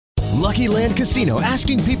Lucky Land Casino,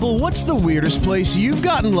 asking people, what's the weirdest place you've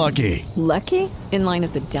gotten lucky? Lucky? In line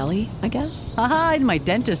at the deli, I guess? Aha, in my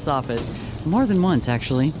dentist's office. More than once,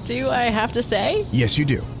 actually. Do I have to say? Yes, you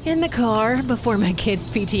do. In the car before my kids'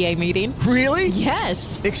 PTA meeting. Really?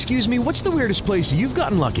 Yes. Excuse me, what's the weirdest place you've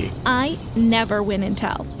gotten lucky? I never win and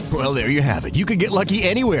tell. Well, there you have it. You can get lucky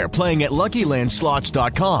anywhere, playing at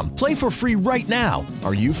LuckyLandSlots.com. Play for free right now.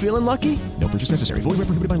 Are you feeling lucky? No purchase necessary. Void where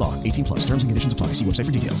prohibited by law. 18 plus. Terms and conditions apply. See website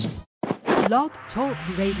for details. Blog Talk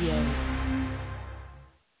Radio.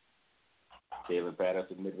 Jalen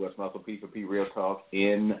Patterson, Midwest Muscle, P4P Real Talk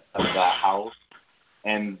in the house.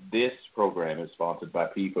 And this program is sponsored by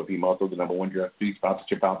P4P Muscle, the number one drug-free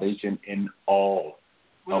sponsorship foundation in all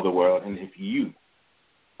of the world. And if you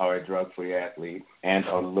are a drug-free athlete and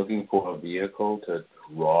are looking for a vehicle to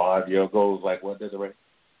drive your goals, like what, Desiree?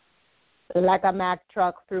 Like a Mack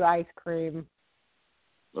truck through ice cream.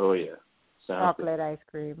 Oh, yeah. Sounds Chocolate ice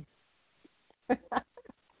cream.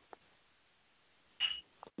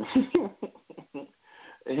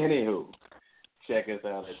 Anywho, check us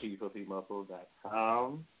out at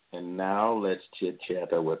p4pmuscle.com. And now let's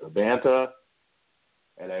chit-chat with the banter.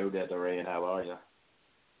 Hello, Desiree, how are you?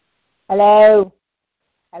 Hello.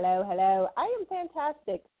 Hello. I am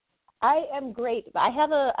fantastic. I am great. I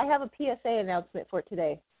have a PSA announcement for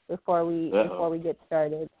today before we get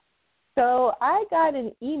started. So I got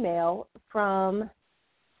an email from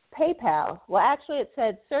PayPal. Well, actually, it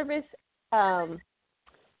said service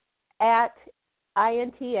at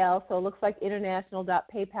INTL, so it looks like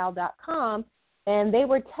international.paypal.com, and they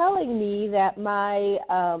were telling me that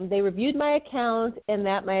they reviewed my account and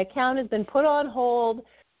that my account has been put on hold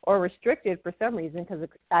or restricted for some reason because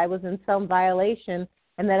I was in some violation,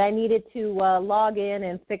 and that I needed to log in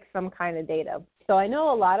and fix some kind of data. So I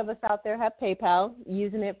know a lot of us out there have PayPal,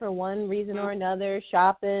 using it for one reason or another,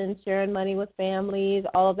 shopping, sharing money with families,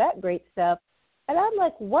 all of that great stuff. And I'm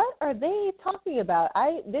like, what are they talking about?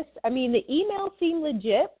 The email seemed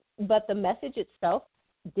legit, but the message itself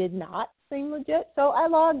did not seem legit. So I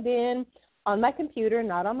logged in on my computer,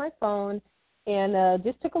 not on my phone, and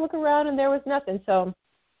just took a look around, and there was nothing. So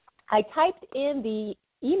I typed in the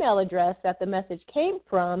email address that the message came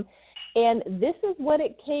from, and this is what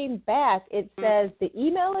it came back. It says the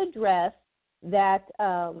email address that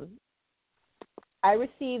I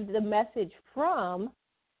received the message from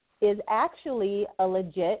is actually a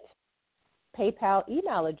legit PayPal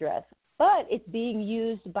email address, but it's being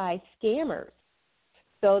used by scammers.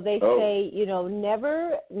 So they say,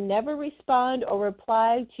 never respond or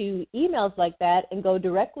reply to emails like that, and go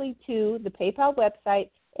directly to the PayPal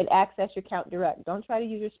website and access your account direct. Don't try to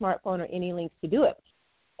use your smartphone or any links to do it.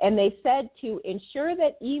 And they said to ensure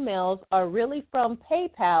that emails are really from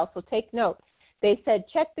PayPal, so take note. They said,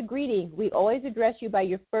 check the greeting. We always address you by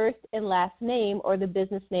your first and last name or the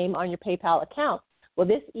business name on your PayPal account. Well,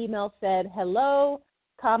 this email said, hello,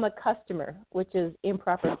 customer, which is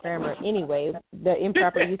improper grammar anyway, the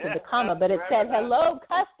improper use of the comma, but it said, hello,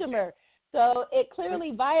 customer. So it clearly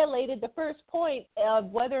violated the first point of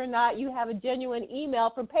whether or not you have a genuine email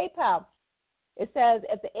from PayPal. It says,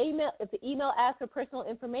 if the email asks for personal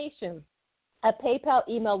information, a PayPal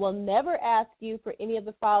email will never ask you for any of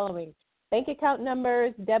the following: bank account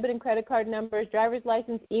numbers, debit and credit card numbers, driver's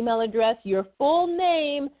license, email address, your full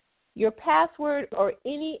name, your password, or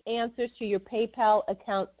any answers to your PayPal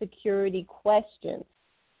account security questions.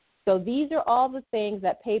 So these are all the things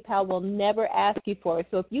that PayPal will never ask you for.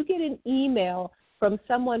 So if you get an email from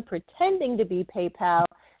someone pretending to be PayPal,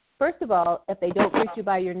 first of all, if they don't greet you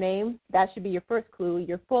by your name, that should be your first clue,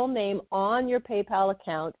 your full name on your PayPal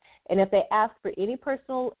account. And if they ask for any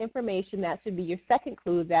personal information, that should be your second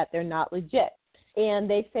clue that they're not legit. And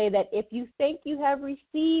they say that if you think you have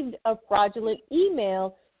received a fraudulent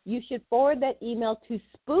email, you should forward that email to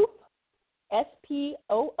spoof,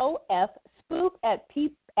 S-P-O-O-F, spoof at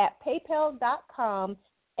paypal.com,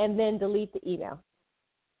 and then delete the email.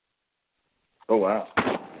 Oh, wow.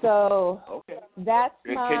 So that's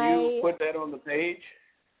Can you put that on the page?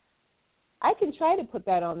 I can try to put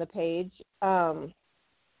that on the page.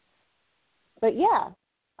 But, yeah,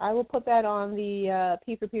 I will put that on the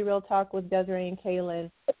P4P Real Talk with Desiree and Kaylin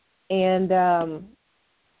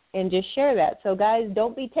and just share that. So, guys,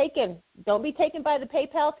 don't be taken by the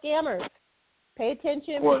PayPal scammers. Pay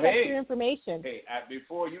attention, protect your information. Hey,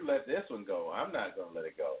 before you let this one go, I'm not going to let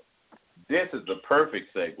it go. This is the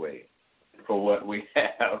perfect segue for what we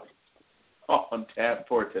have on tap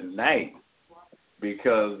for tonight,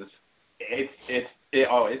 because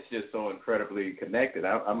it's just so incredibly connected.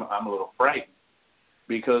 I'm a little frightened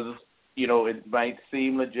because, it might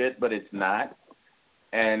seem legit, but it's not.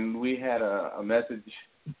 And we had a message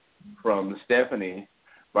from Stephanie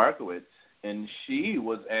Barkowitz, and she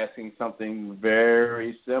was asking something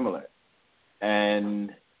very similar.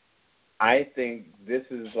 And I think this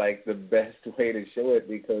is like the best way to show it,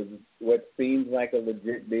 because what seems like a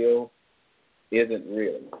legit deal isn't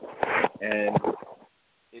real. And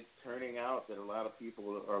it's turning out that a lot of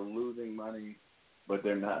people are losing money, but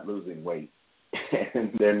they're not losing weight.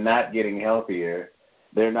 And they're not getting healthier.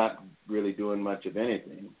 They're not really doing much of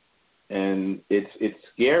anything. And it's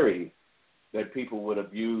scary that people would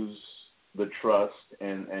abuse the trust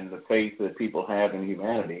and the faith that people have in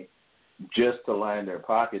humanity just to line their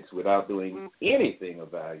pockets without doing anything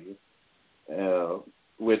of value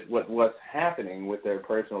with what's happening with their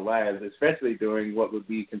personal lives, especially during what would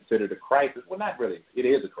be considered a crisis. Well, not really. It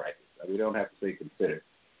is a crisis. I mean, we don't have to say consider.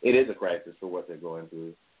 It is a crisis for what they're going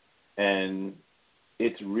through. And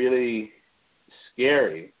it's really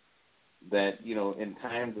scary that, in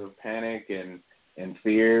times of panic and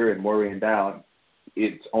fear and worry and doubt,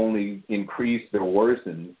 it's only increased or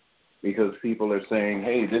worsened because people are saying,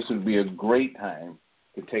 hey, this would be a great time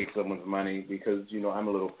to take someone's money because, I'm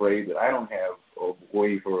a little afraid that I don't have a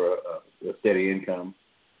way for a steady income,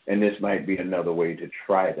 and this might be another way to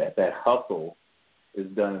try that. That hustle is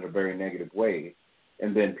done in a very negative way,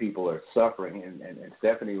 and then people are suffering. And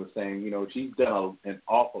Stephanie was saying, she's done an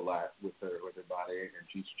awful lot with her body, and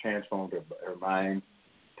she's transformed her mind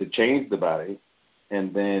to change the body.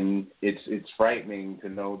 And then it's frightening to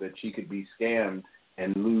know that she could be scammed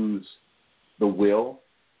and lose the will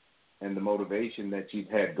and the motivation that she's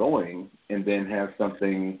had going, and then have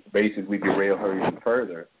something basically derail her even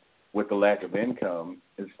further with the lack of income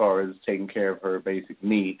as far as taking care of her basic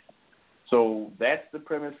needs. So that's the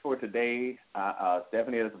premise for today.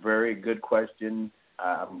 Stephanie, that's a very good question.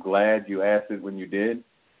 I'm glad you asked it when you did.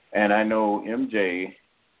 And I know MJ.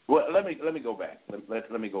 Well, let me go back.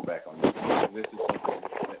 Let me go back on this. This is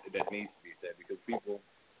something that needs to be said, because people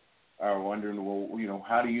are wondering, well,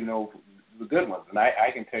 how do you know the good ones? And I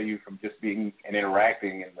can tell you from just being and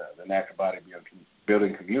interacting in the natural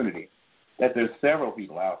bodybuilding community that there's several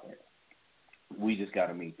people out there. We just got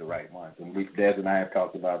to meet the right ones. And Des and I have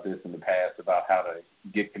talked about this in the past, about how to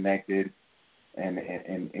get connected and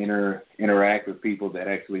interact with people that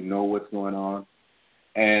actually know what's going on.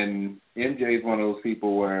 And MJ is one of those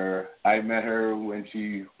people where I met her when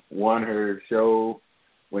she won her show,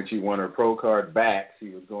 when she won her pro card back. She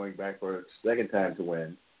was going back for her second time to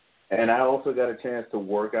win. And I also got a chance to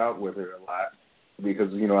work out with her a lot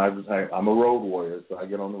because, I'm a road warrior, so I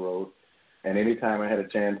get on the road. And anytime I had a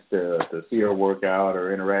chance to see her work out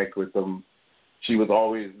or interact with them, she was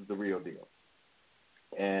always the real deal.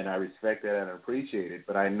 And I respect that and appreciate it.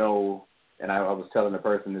 But I know, and I was telling the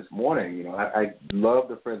person this morning, I love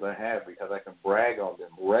the friends I have because I can brag on them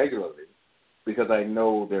regularly because I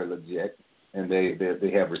know they're legit and they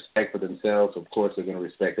have respect for themselves. Of course, they're going to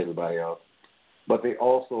respect everybody else. But they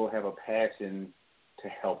also have a passion to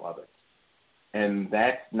help others. And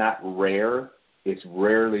that's not rare. It's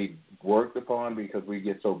rarely worked upon because we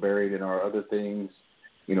get so buried in our other things,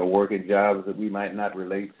 working jobs that we might not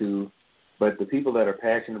relate to. But the people that are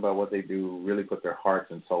passionate about what they do really put their hearts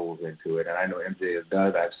and souls into it. And I know MJ has done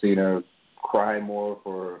it. I've seen her cry more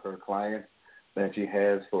for her clients than she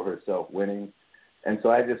has for herself winning. And so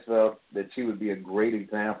I just felt that she would be a great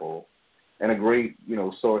example and a great,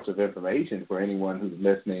 source of information for anyone who's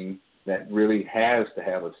listening that really has to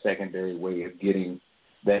have a secondary way of getting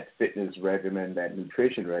that fitness regimen, that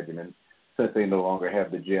nutrition regimen, since they no longer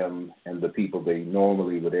have the gym and the people they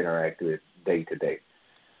normally would interact with day to day.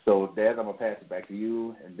 So, Dad, I'm going to pass it back to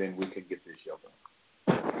you, and then we can get this show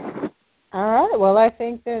going. All right. Well, I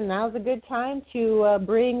think then now's a good time to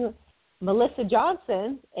bring Melissa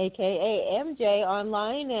Johnson, a.k.a. MJ,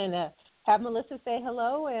 online and have Melissa say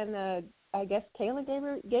hello. And I guess Kaylin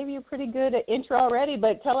gave you a pretty good intro already,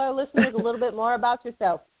 but tell our listeners a little bit more about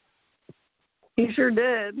yourself. He sure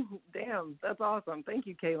did. Damn, that's awesome. Thank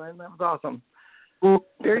you, Kaylin. That was awesome.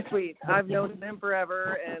 Very sweet. I've known him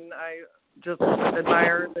forever, and I just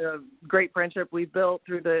admire the great friendship we've built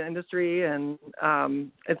through the industry. And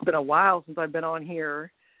it's been a while since I've been on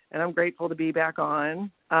here, and I'm grateful to be back on.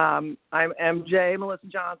 I'm MJ, Melissa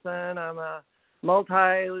Johnson. I'm a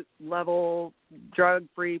multi-level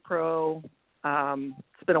drug-free pro.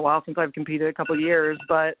 It's been a while since I've competed, a couple of years,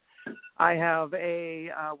 but I have a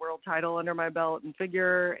world title under my belt in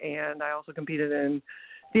figure, and I also competed in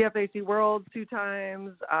CFAC Worlds 2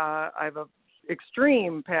 times. I have an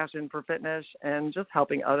extreme passion for fitness and just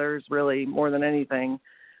helping others, really, more than anything.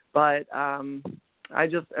 But I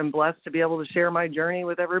just am blessed to be able to share my journey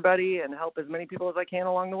with everybody and help as many people as I can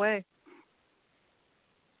along the way.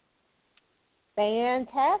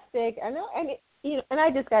 Fantastic. I know, and and I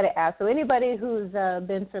just got to ask, so anybody who's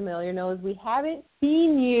been familiar knows we haven't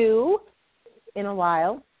seen you in a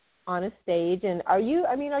while on a stage. And are you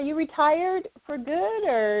retired for good,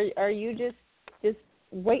 or are you just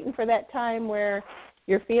waiting for that time where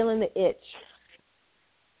you're feeling the itch?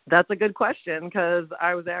 That's a good question, because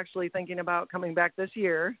I was actually thinking about coming back this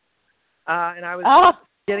year, and I was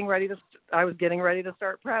getting ready to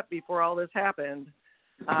start prep before all this happened,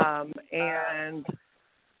 and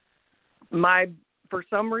for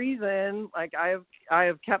some reason, like I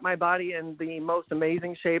have kept my body in the most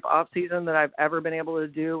amazing shape off season that I've ever been able to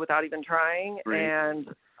do without even trying, and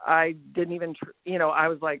I didn't even I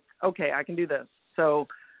was like, okay, I can do this. So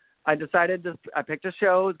I decided I picked a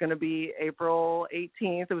show. It was going to be April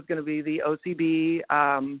 18th. It was going to be the OCB,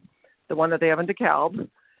 the one that they have in DeKalb,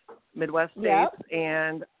 Midwest States. Yep.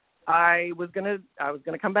 And I was going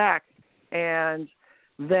to come back. And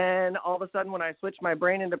then all of a sudden when I switched my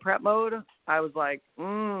brain into prep mode, I was like,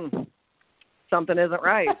 something isn't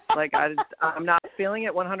right. Like I'm not feeling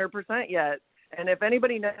it 100% yet. And if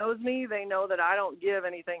anybody knows me, they know that I don't give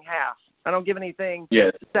anything half. I don't give anything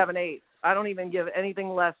 7/8. I don't even give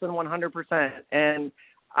anything less than 100%. And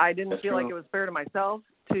I didn't feel like it was fair to myself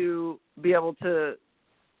to be able to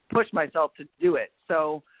push myself to do it.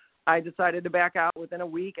 So I decided to back out within a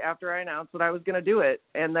week after I announced that I was going to do it.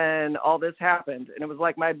 And then all this happened. And it was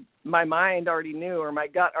like my mind already knew, or my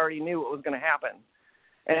gut already knew what was going to happen.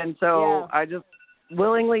 And so I just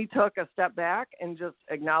willingly took a step back and just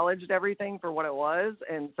acknowledged everything for what it was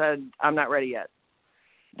and said, I'm not ready yet.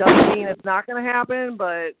 Doesn't mean it's not going to happen,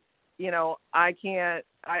 but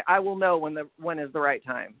I will know when is the right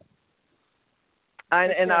time.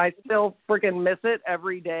 And I still freaking miss it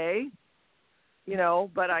every day,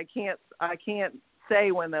 but I can't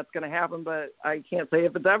say when that's going to happen, but I can't say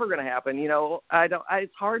if it's ever going to happen.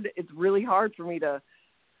 It's really hard for me to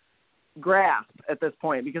grasp at this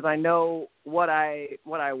point, because I know what I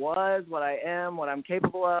was, what I am, what I'm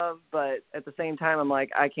capable of, but at the same time, I'm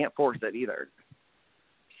like, I can't force it either.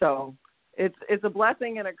 So it's a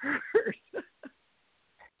blessing and a curse.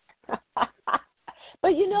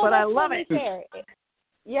 But I love it. Fair.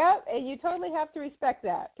 Yeah, and you totally have to respect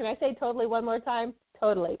that. Can I say totally one more time?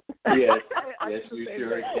 Totally. Yes, yes, you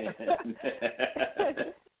sure can.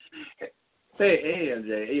 Hey,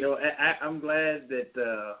 MJ. I'm glad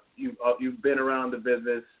that you've been around the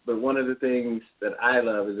business, but one of the things that I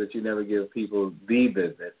love is that you never give people the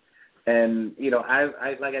business. And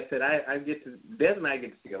I like I said, Des and I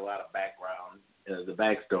get to see a lot of background, the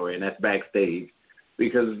backstory, and that's backstage,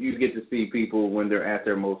 because you get to see people when they're at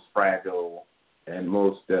their most fragile and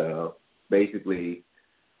most basically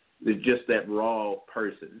they're just that raw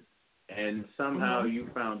person. And somehow you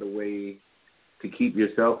found a way to keep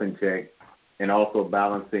yourself in check and also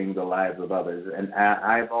balancing the lives of others. And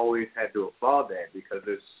I've always had to applaud that, because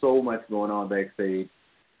there's so much going on backstage.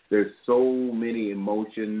 There's so many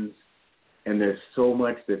emotions, and there's so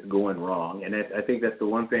much that's going wrong. And I think that's the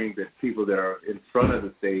one thing that people that are in front of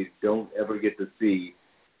the stage don't ever get to see,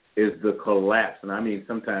 is the collapse, and I mean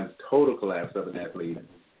sometimes total collapse of an athlete.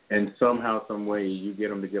 And somehow, some way, you get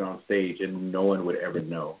them to get on stage and no one would ever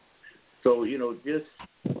know. So, just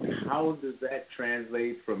how does that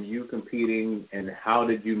translate from you competing, and how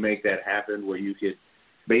did you make that happen where you could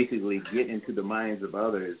basically get into the minds of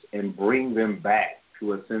others and bring them back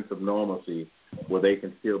to a sense of normalcy where they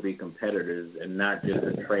can still be competitors and not just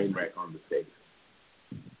a train wreck on the stage?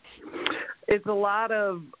 It's a lot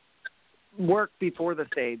of work before the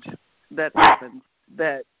stage that happens,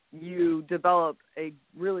 that you develop a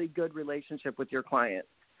really good relationship with your client,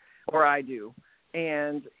 or I do.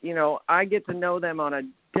 And, I get to know them on a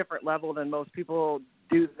different level than most people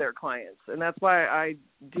do their clients. And that's why I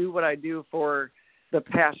do what I do for the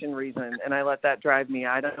passion reason, and I let that drive me.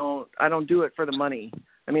 I don't do it for the money.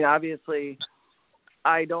 I mean, obviously,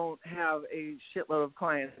 I don't have a shitload of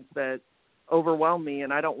clients that overwhelm me,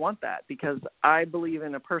 and I don't want that, because I believe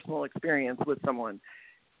in a personal experience with someone.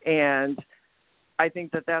 And I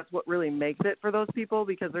think that that's what really makes it for those people,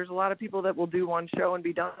 because there's a lot of people that will do one show and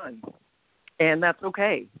be done. And that's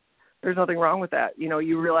okay. There's nothing wrong with that.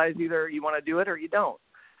 You realize either you want to do it or you don't.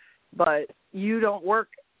 But you don't work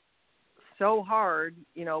so hard,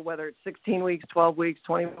 whether it's 16 weeks, 12 weeks,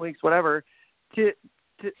 20 weeks, whatever, to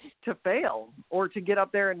fail or to get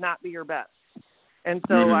up there and not be your best. And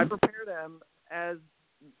so I prepare them as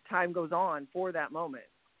time goes on for that moment.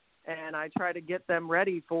 And I try to get them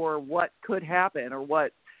ready for what could happen, or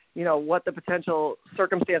what the potential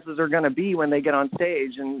circumstances are going to be when they get on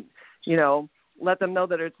stage, and, let them know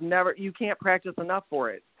that you can't practice enough for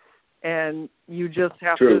it. And you just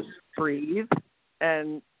have to breathe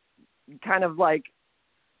and kind of like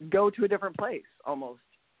go to a different place almost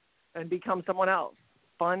and become someone else.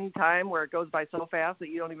 Fun time where it goes by so fast that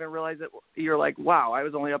you don't even realize it. You're like, wow, I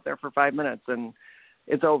was only up there for 5 minutes and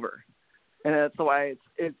it's over. And that's why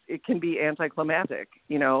it can be anticlimactic.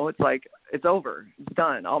 You know, it's like, it's over. It's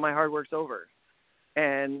done. All my hard work's over.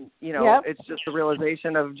 And, you know, It's just the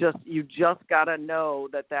realization of you just got to know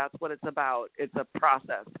that that's what it's about. It's a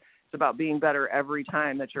process. It's about being better every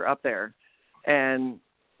time that you're up there. And,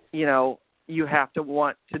 you know, you have to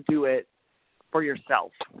want to do it for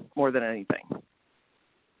yourself more than anything.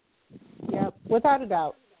 Yep, without a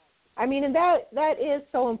doubt. I mean, and that is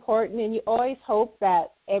so important, and you always hope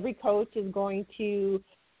that every coach is going to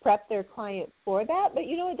prep their client for that, but,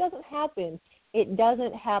 you know, it doesn't happen. It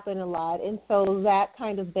doesn't happen a lot, and so that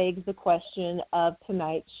kind of begs the question of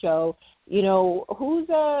tonight's show, you know, who's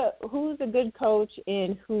a good coach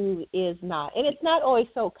and who is not? And it's not always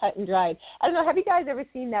so cut and dried. I don't know, have you guys ever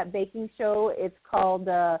seen that baking show? It's called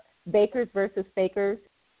Bakers versus Fakers,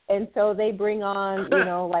 and so they bring on, you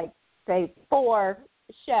know, like, say, 4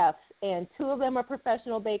 chefs, and 2 of them are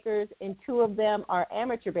professional bakers and 2 of them are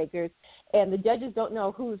amateur bakers, and the judges don't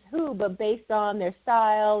know who's who, but based on their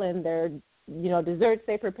style and their, you know, desserts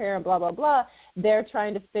they prepare and blah, blah, blah, they're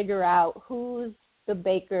trying to figure out who's the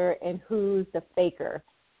baker and who's the faker.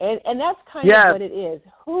 And that's kind of what it is.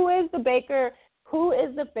 Who is the baker? Who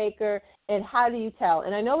is the faker? And how do you tell?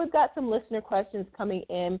 And I know we've got some listener questions coming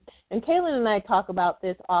in, and Kaylin and I talk about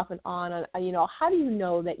this off and on, you know, how do you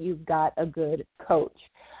know that you've got a good coach?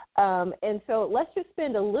 And so let's just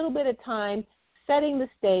spend a little bit of time setting the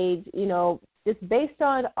stage, you know, just based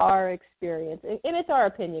on our experience. And it's our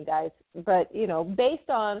opinion, guys, but, you know, based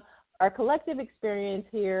on our collective experience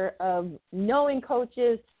here of knowing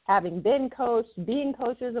coaches, having been coached, being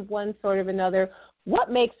coaches of one sort of another,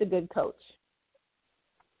 what makes a good coach?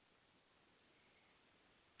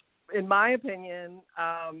 In my opinion,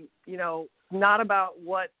 you know, not about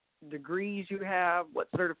what degrees you have,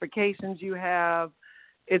 what certifications you have.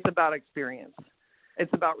 It's about experience.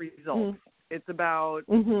 It's about results. It's about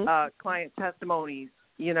client testimonies,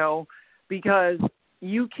 you know, because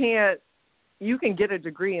you can get a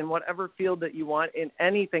degree in whatever field that you want in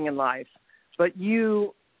anything in life, but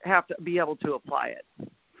you have to be able to apply it.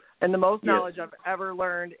 And the most knowledge I've ever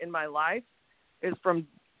learned in my life is from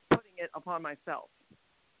putting it upon myself.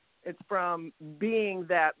 It's from being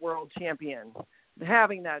that world champion,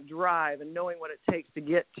 having that drive and knowing what it takes to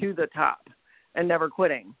get to the top and never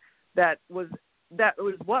quitting. That was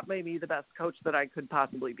what made me the best coach that I could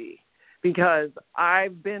possibly be, because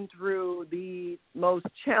I've been through the most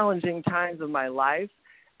challenging times of my life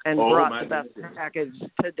and brought the best package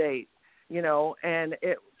to date, you know, and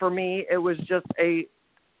for me, it was just a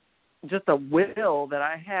will that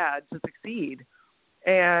I had to succeed.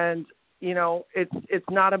 And, you know, it's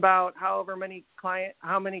not about how many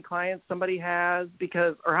clients somebody has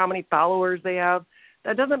or how many followers they have.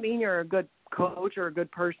 That doesn't mean you're a good coach or a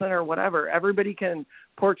good person or whatever. Everybody can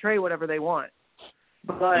portray whatever they want.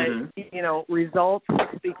 But, you know, results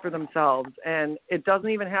speak for themselves. And it doesn't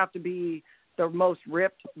even have to be the most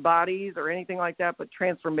ripped bodies or anything like that, but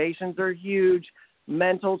transformations are huge.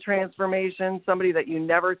 Mental transformation, somebody that you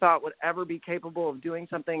never thought would ever be capable of doing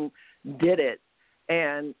something did it.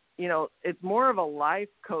 And, you know, it's more of a life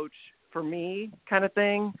coach for me kind of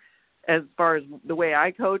thing. As far as the way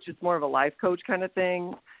I coach, it's more of a life coach kind of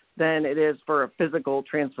thing than it is for a physical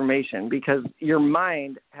transformation, because your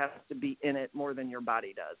mind has to be in it more than your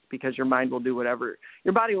body does, because your body will do whatever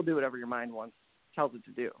your mind tells it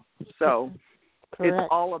to do. So it's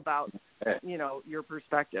all about, you know, your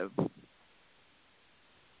perspective.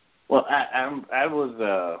 Well, I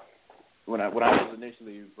was when I was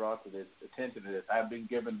initially brought to this attention to this, I've been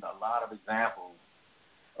given a lot of examples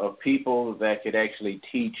of people that could actually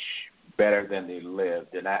teach better than they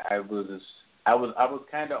lived, and I was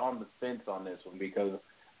kind of on the fence on this one, because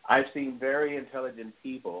I've seen very intelligent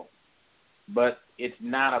people, but it's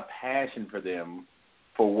not a passion for them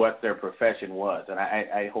for what their profession was. And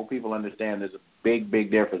I hope people understand there's a big,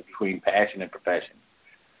 big difference between passion and profession.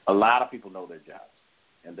 A lot of people know their jobs,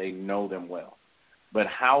 and they know them well. But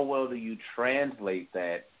how well do you translate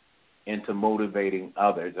that into motivating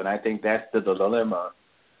others? And I think that's the dilemma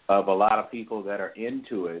of a lot of people that are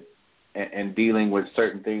into it and dealing with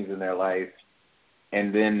certain things in their life,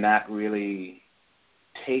 and then not really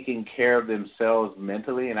taking care of themselves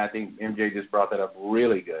mentally. And I think MJ just brought that up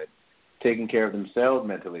really good, taking care of themselves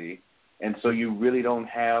mentally. And so you really don't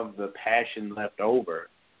have the passion left over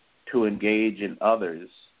to engage in others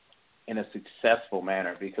in a successful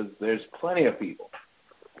manner, because there's plenty of people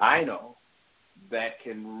I know that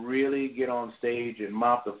can really get on stage and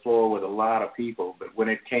mop the floor with a lot of people. But when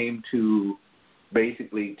it came to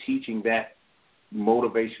basically teaching that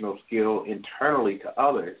motivational skill internally to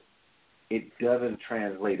others, it doesn't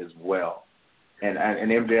translate as well. And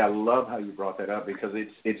MJ, I love how you brought that up because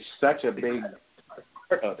it's such a big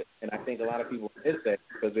part of it. And I think a lot of people miss that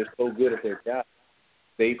because they're so good at their job,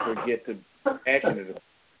 they forget to be passionate about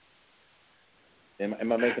it.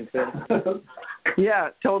 Am I making sense? Yeah,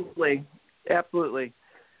 totally. Absolutely.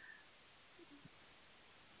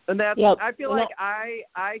 And that's, yep. I feel like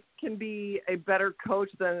I can be a better coach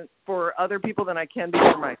than for other people than I can be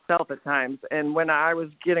for myself at times. And when I was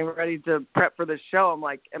getting ready to prep for this show, I'm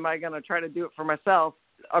like, am I going to try to do it for myself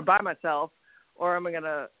or by myself, or am I going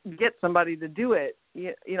to get somebody to do it,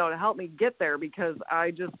 you know, to help me get there, because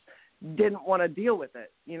I just didn't want to deal with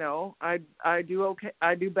it. You know, I do okay.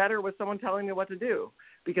 I do better with someone telling me what to do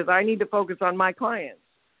because I need to focus on my clients,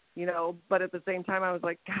 you know, but at the same time I was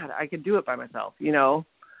like, God, I could do it by myself, you know?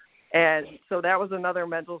 And so that was another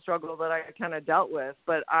mental struggle that I kind of dealt with.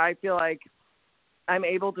 But I feel like I'm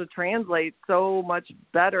able to translate so much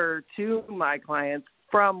better to my clients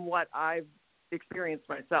from what I've experienced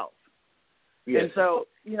myself. Yes. And so,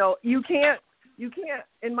 you know, you can't,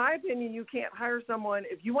 in my opinion, you can't hire someone.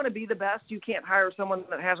 If you want to be the best, you can't hire someone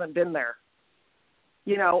that hasn't been there,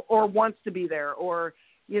 you know, or wants to be there, or,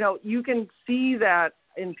 you know, you can see that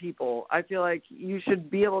in people. I feel like you should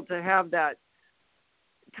be able to have that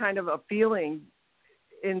kind of a feeling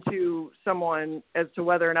into someone as to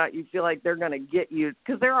whether or not you feel like they're going to get you,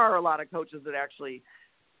 because there are a lot of coaches that actually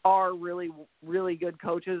are really, really good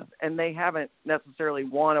coaches, and they haven't necessarily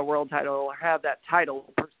won a world title or have that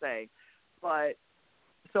title per se. But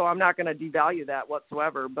so I'm not going to devalue that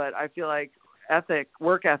whatsoever, but I feel like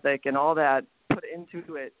work ethic and all that put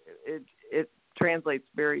into it, it translates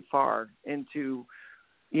very far into,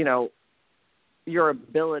 you know, your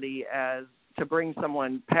ability to bring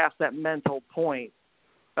someone past that mental point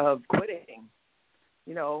of quitting,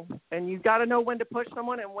 you know, and you got to know when to push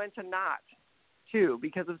someone and when to not too,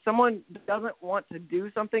 because if someone doesn't want to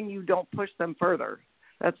do something, you don't push them further.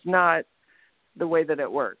 That's not the way that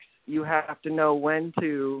it works. You have to know when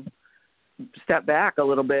to step back a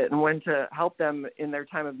little bit and when to help them in their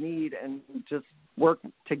time of need and just work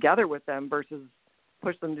together with them versus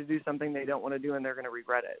push them to do something they don't want to do and they're going to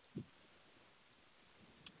regret it.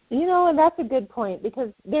 You know, and that's a good point, because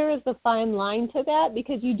there is a fine line to that,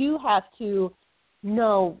 because you do have to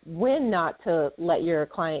know when not to let your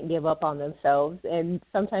client give up on themselves. And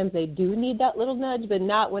sometimes they do need that little nudge, but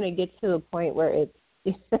not when it gets to a point where it's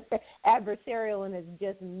adversarial and it's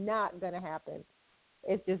just not going to happen.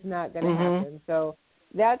 It's just not going to happen. So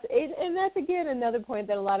that's it. And that's, again, another point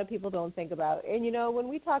that a lot of people don't think about. And, you know, when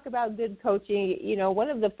we talk about good coaching, you know, one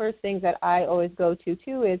of the first things that I always go to,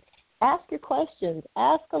 too, is ask your questions.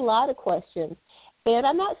 Ask a lot of questions. And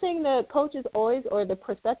I'm not saying the coach is always, or the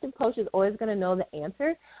prospective coach is always going to know the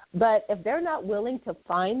answer, but if they're not willing to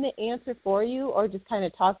find the answer for you, or just kind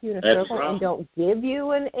of talk to you in a circle and don't give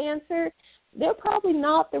you an answer, they're probably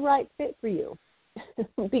not the right fit for you.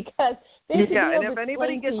 Because they should be able to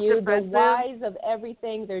explain to you the whys of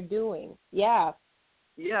everything they're doing. Yeah.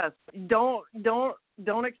 Yes. Don't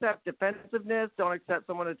accept defensiveness. Don't accept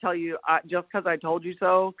someone to tell you just because I told you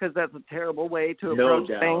so, because that's a terrible way to approach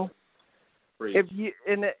things.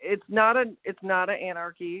 It's not an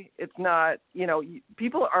anarchy. It's not, you know,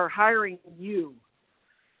 people are hiring you,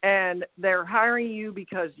 and they're hiring you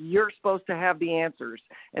because you're supposed to have the answers.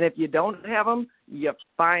 And if you don't have them, you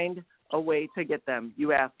find a way to get them.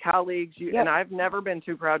 You ask colleagues, and I've never been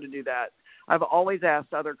too proud to do that. I've always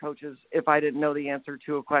asked other coaches if I didn't know the answer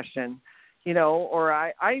to a question, you know, or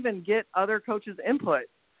I even get other coaches' input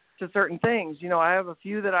to certain things. You know, I have a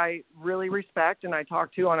few that I really respect and I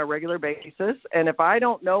talk to on a regular basis. And if I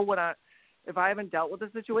don't know if I haven't dealt with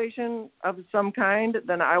a situation of some kind,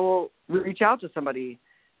 then I will reach out to somebody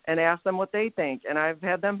and ask them what they think. And I've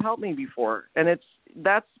had them help me before. And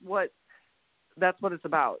that's what it's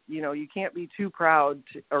about. You know, you can't be too proud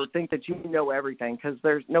or think that you know everything, because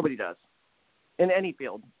nobody does in any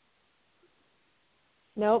field.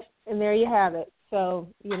 Nope. And there you have it. So,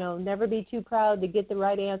 you know, never be too proud to get the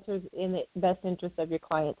right answers in the best interest of your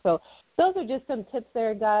client. So those are just some tips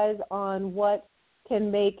there, guys, on what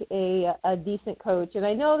can make a decent coach. And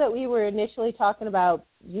I know that we were initially talking about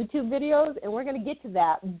YouTube videos, and we're going to get to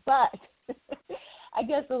that. But I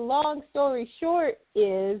guess the long story short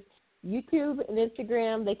is YouTube and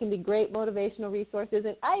Instagram, they can be great motivational resources.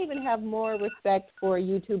 And I even have more respect for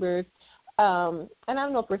YouTubers. And I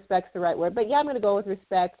don't know if respect's the right word, but yeah, I'm going to go with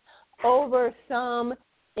respect over some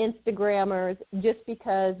Instagrammers, just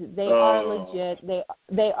because they are legit.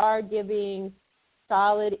 They are giving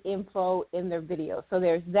solid info in their video. So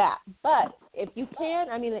there's that. But if you can,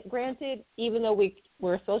 granted, even though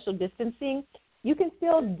we're social distancing, you can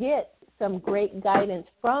still get some great guidance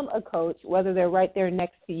from a coach, whether they're right there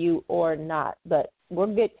next to you or not. But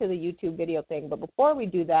we'll get to the YouTube video thing. But before we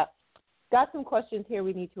do that, got some questions here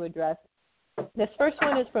we need to address. This first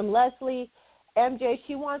one is from Leslie. MJ,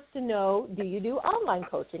 she wants to know, do you do online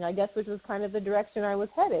coaching? I guess which was kind of the direction I was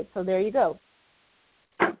headed. So there you go.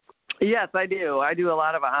 Yes, I do. I do a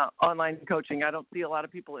lot of online coaching. I don't see a lot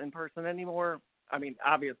of people in person anymore. I mean,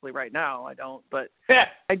 obviously right now I don't, but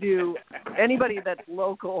I do. Anybody that's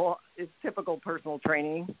local is typical personal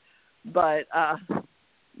training, but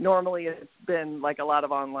normally it's been like a lot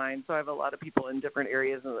of online. So I have a lot of people in different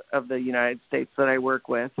areas of the United States that I work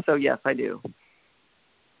with. So yes, I do.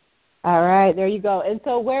 All right, there you go. And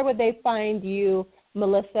so where would they find you,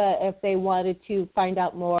 Melissa, if they wanted to find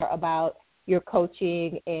out more about your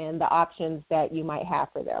coaching and the options that you might have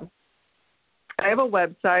for them? I have a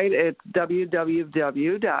website. It's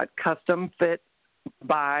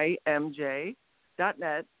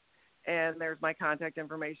www.customfitbymj.net, and there's my contact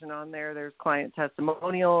information on there. There's client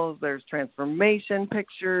testimonials, there's transformation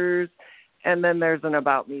pictures, and then there's an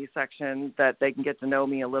About Me section that they can get to know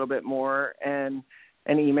me a little bit more, and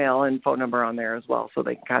an email and phone number on there as well, so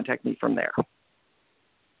they can contact me from there.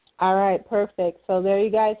 All right, perfect. So there you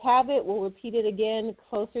guys have it. We'll repeat it again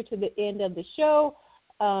closer to the end of the show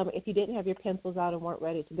if you didn't have your pencils out and weren't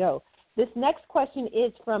ready to go. This next question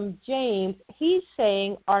is from James. He's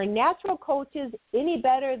saying, are natural coaches any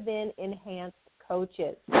better than enhanced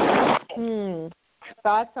coaches?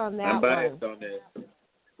 Thoughts on that I'm biased one? on this.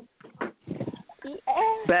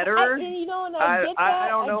 Better? I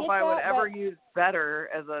don't know if I would ever use better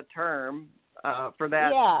as a term for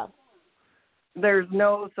that. Yeah. There's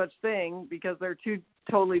no such thing because they're two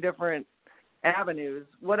totally different avenues.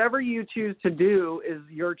 Whatever you choose to do is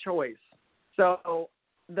your choice. So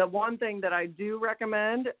the one thing that I do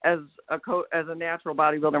recommend as a natural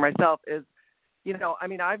bodybuilder myself is,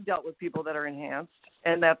 I've dealt with people that are enhanced,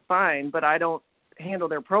 and that's fine, but I don't handle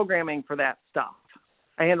their programming for that stuff.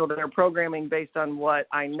 I handle their programming based on what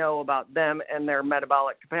I know about them and their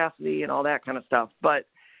metabolic capacity and all that kind of stuff. But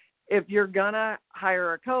if you're going to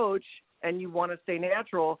hire a coach and you want to stay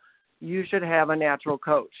natural, you should have a natural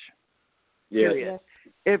coach. Period. Yes.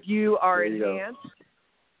 If you are enhanced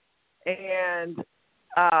and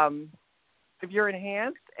if you're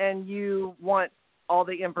enhanced and you want all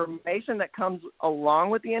the information that comes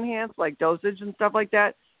along with the enhanced, like dosage and stuff like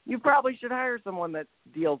that, you probably should hire someone that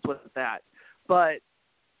deals with that. But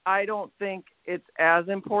I don't think it's as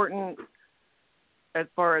important as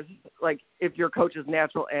far as like if your coach is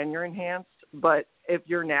natural and you're enhanced. But if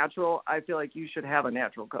you're natural, I feel like you should have a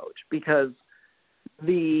natural coach because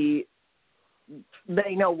they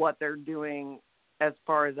know what they're doing as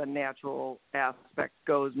far as a natural aspect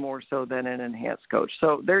goes more so than an enhanced coach.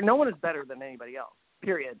 So no one is better than anybody else,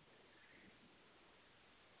 period.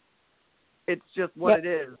 It's just what it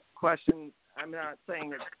is. Question, I'm not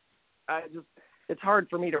saying it's hard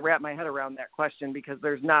for me to wrap my head around that question because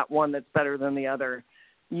there's not one that's better than the other.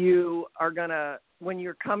 You are going to, when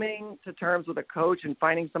you're coming to terms with a coach and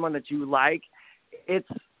finding someone that you like, it's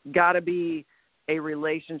got to be a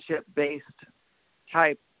relationship-based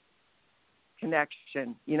type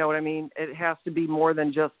connection. You know what I mean? It has to be more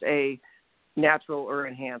than just a natural or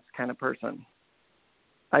enhanced kind of person.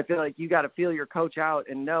 I feel like you got to feel your coach out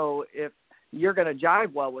and know if you're going to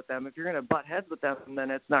jive well with them. If you're going to butt heads with them,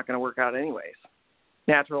 then it's not going to work out anyways,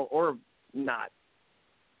 natural or not.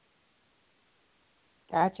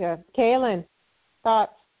 Gotcha. Kaylin,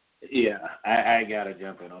 thoughts? Yeah, I got to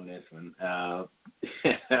jump in on this one. My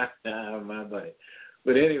buddy.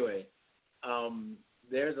 But anyway,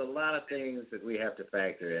 there's a lot of things that we have to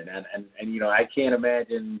factor in. And I can't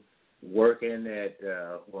imagine working at,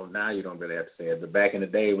 well, now you don't really have to say it, but back in the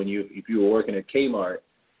day if you were working at Kmart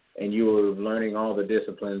and you were learning all the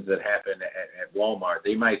disciplines that happen at Walmart,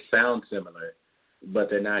 they might sound similar, but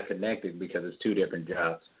they're not connected because it's two different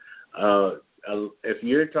jobs. If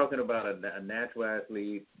you're talking about a natural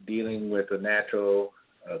athlete dealing with a natural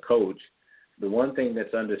coach, the one thing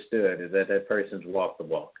that's understood is that person's walked the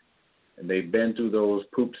walk. And they've been through those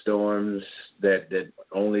poop storms that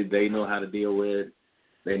only they know how to deal with.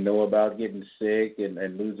 They know about getting sick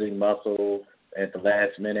and losing muscle at the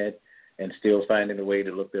last minute and still finding a way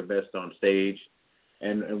to look their best on stage.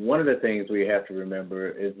 And one of the things we have to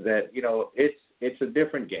remember is that, it's a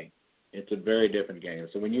different game. It's a very different game.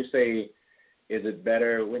 So when you say, is it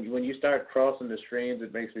better, when you start crossing the streams,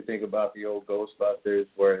 it makes me think about the old Ghostbusters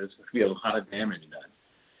where there's going to be a lot of damage done.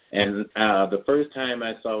 And the first time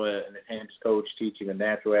I saw an enhanced coach teaching a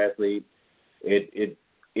natural athlete, it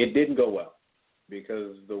didn't go well,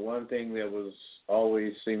 because the one thing that was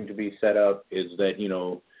always seemed to be set up is that,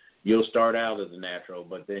 you'll start out as a natural,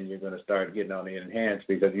 but then you're going to start getting on the enhanced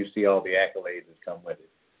because you see all the accolades that come with it.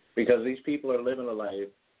 Because these people are living a life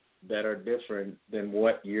that are different than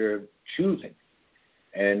what you're choosing.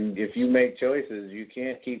 And if you make choices, you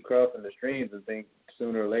can't keep crossing the streams and think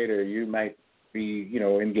sooner or later you might be,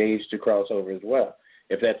 engaged to cross over as well.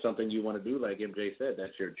 If that's something you want to do, like MJ said,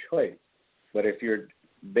 that's your choice. But if your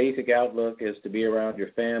basic outlook is to be around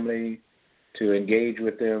your family, to engage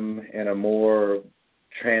with them in a more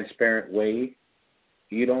transparent way,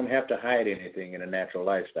 you don't have to hide anything in a natural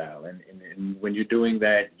lifestyle. And when you're doing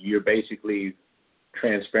that, you're basically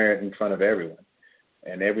transparent in front of everyone.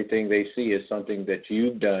 And everything they see is something that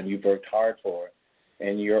you've done, you've worked hard for,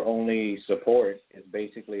 and your only support is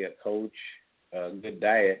basically a coach, a good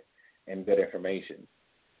diet, and good information.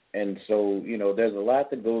 And so, there's a lot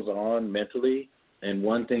that goes on mentally, and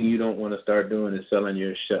one thing you don't want to start doing is selling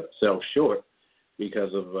yourself short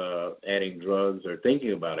because of adding drugs or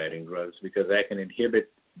thinking about adding drugs, because that can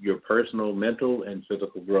inhibit your personal, mental, and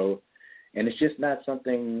physical growth. And it's just not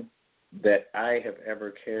something that I have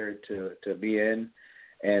ever cared to be in.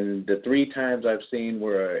 And the 3 times I've seen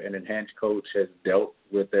where an enhanced coach has dealt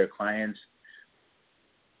with their clients,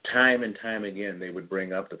 time and time again, they would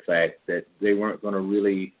bring up the fact that they weren't going to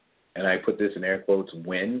really, and I put this in air quotes,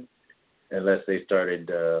 win unless they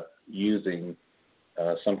started using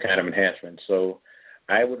some kind of enhancement. So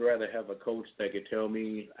I would rather have a coach that could tell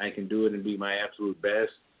me I can do it and be my absolute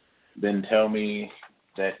best than tell me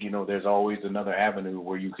that, there's always another avenue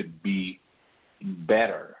where you could be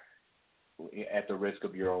better at the risk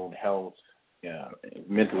of your own health,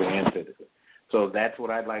 mentally and physically. So that's what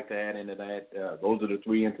I'd like to add into that. Those are the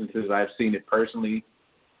 3 instances I've seen it personally,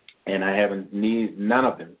 and I haven't none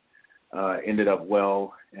of them ended up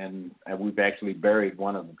well, and we've actually buried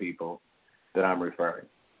one of the people that I'm referring.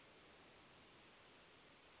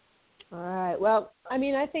 All right. Well,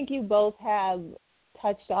 I think you both have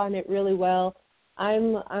touched on it really well.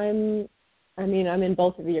 I'm in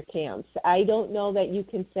both of your camps. I don't know that you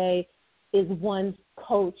can say, is one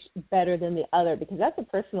coach better than the other, because that's a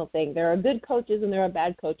personal thing. There are good coaches and there are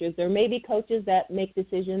bad coaches. There may be coaches that make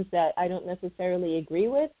decisions that I don't necessarily agree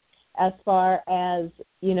with as far as,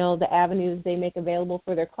 the avenues they make available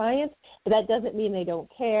for their clients, but that doesn't mean they don't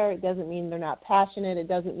care. It doesn't mean they're not passionate. It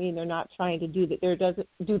doesn't mean they're not trying to do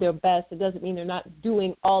their best. It doesn't mean they're not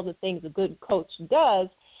doing all the things a good coach does.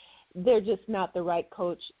 They're just not the right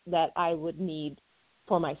coach that I would need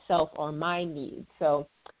for myself or my needs. So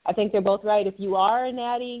I think they're both right. If you are a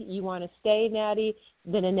natty, you want to stay natty,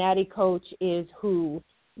 then a natty coach is who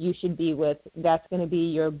you should be with. That's going to be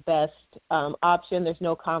your best option. There's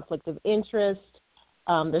no conflict of interest.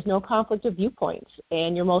 There's no conflict of viewpoints.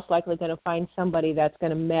 And you're most likely going to find somebody that's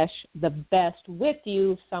going to mesh the best with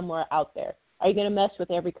you somewhere out there. Are you going to mesh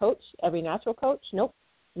with every coach, every natural coach? Nope,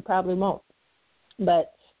 you probably won't.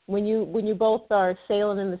 But when you both are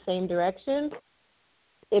sailing in the same direction,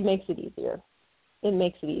 it makes it easier.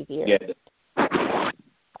 Yeah.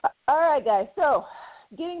 All right, guys. So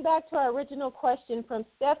getting back to our original question from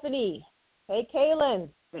Stephanie. Hey, Kaylin.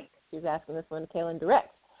 She's asking this one to Kaylin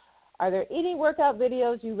direct. Are there any workout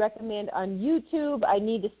videos you recommend on YouTube? I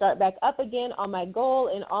need to start back up again on my goal,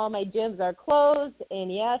 and all my gyms are closed.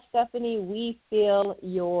 And yes, Stephanie, we feel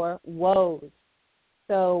your woes.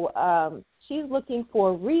 So she's looking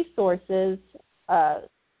for resources to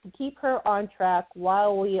keep her on track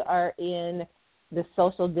while we are in the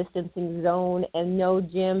social distancing zone and no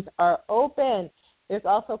gyms are open. There's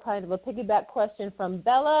also kind of a piggyback question from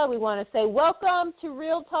Bella. We want to say welcome to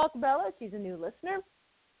Real Talk, Bella. She's a new listener.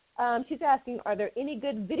 She's asking, are there any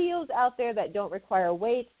good videos out there that don't require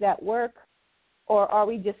weights that work, or are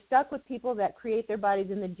we just stuck with people that create their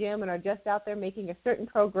bodies in the gym and are just out there making a certain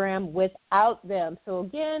program without them? So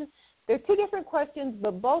again, there are 2 different questions,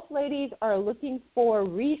 but both ladies are looking for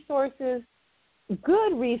resources,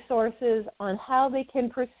 good resources on how they can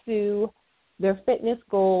pursue their fitness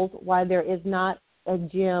goals while there is not a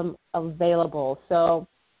gym available. So,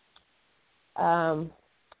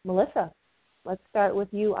 Melissa, let's start with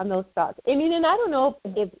you on those thoughts. I mean, and I don't know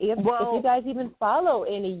if you guys even follow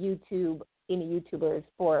any YouTubers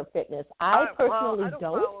for fitness. I personally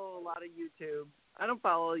don't. Follow a lot of YouTube. I don't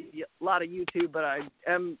follow a lot of YouTube, but I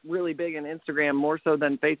am really big on Instagram, more so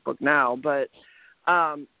than Facebook now. But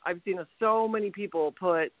I've seen so many people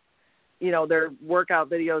put, their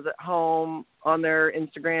workout videos at home on their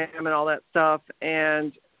Instagram and all that stuff.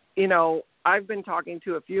 And, I've been talking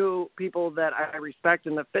to a few people that I respect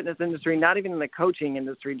in the fitness industry, not even in the coaching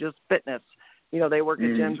industry, just fitness. They work at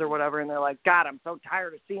gyms or whatever, and they're like, God, I'm so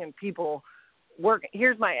tired of seeing people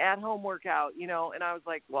here's my at-home workout, and I was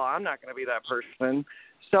like, well, I'm not going to be that person.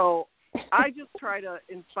 So I just try to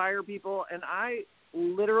inspire people, and I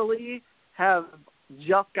literally have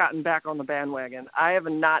just gotten back on the bandwagon. I have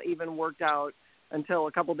not even worked out until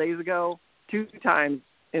a couple days ago, 2 times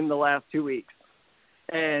in the last 2 weeks.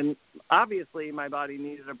 And obviously my body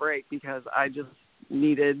needed a break because I just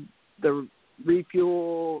needed the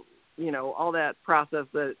refuel, all that process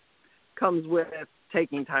that comes with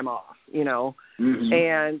taking time off, Mm-hmm.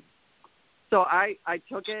 And so I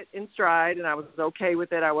took it in stride, and I was okay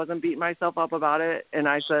with it. I wasn't beating myself up about it. And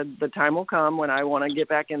I said, the time will come when I want to get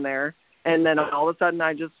back in there. And then all of a sudden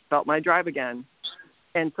I just felt my drive again.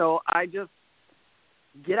 And so I just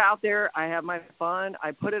get out there. I have my fun.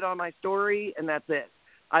 I put it on my story, and that's it.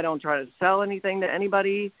 I don't try to sell anything to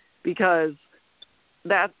anybody because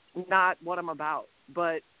that's not what I'm about.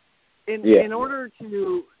 But in order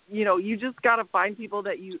to, you just got to find people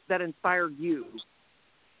that inspire you.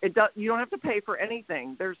 You don't have to pay for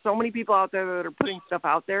anything. There's so many people out there that are putting stuff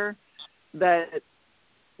out there that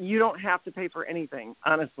you don't have to pay for anything,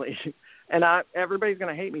 honestly. And everybody's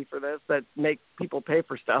going to hate me for this, that make people pay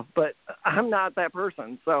for stuff, but I'm not that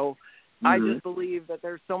person. So I just believe that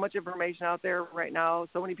there's so much information out there right now,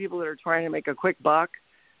 so many people that are trying to make a quick buck,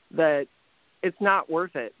 that it's not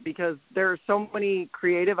worth it, because there are so many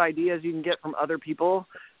creative ideas you can get from other people.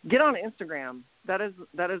 Get on Instagram. That is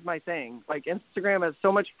my thing. Like, Instagram has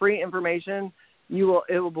so much free information, it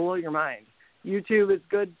will blow your mind. YouTube is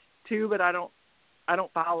good too, but I don't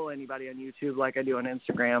follow anybody on YouTube like I do on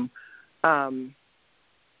Instagram.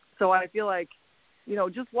 So I feel like,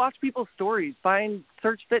 just watch people's stories.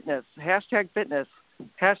 Search fitness,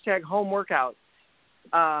 hashtag home workouts.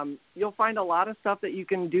 You'll find a lot of stuff that you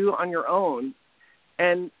can do on your own,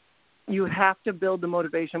 and you have to build the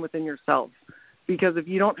motivation within yourself, because if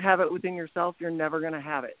you don't have it within yourself, you're never going to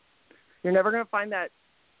have it. You're never going to find that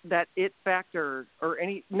it factor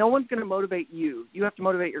no one's going to motivate you. You have to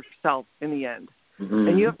motivate yourself in the end. Mm-hmm.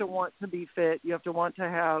 And you have to want to be fit. You have to want to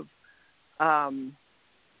have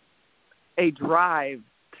a drive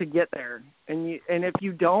to get there. And if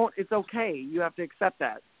you don't, it's okay. You have to accept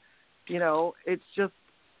that. It's just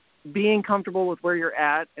being comfortable with where you're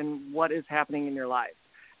at and what is happening in your life.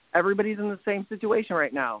 Everybody's in the same situation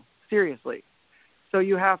right now, seriously. So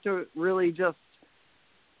you have to really just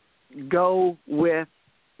go with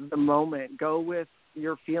the moment, go with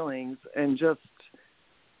your feelings, and just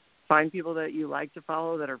find people that you like to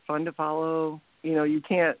follow, that are fun to follow. You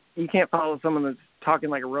can't follow someone that's talking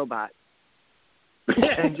like a robot.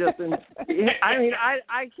 And just,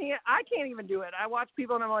 I can't even do it. I watch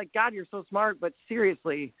people and I'm like, God, you're so smart, but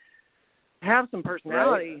seriously, have some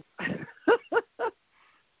personality. Right.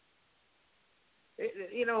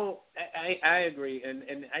 I agree,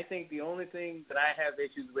 and I think the only thing that I have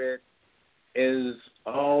issues with is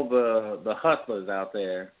all the hustlers out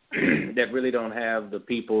there that really don't have the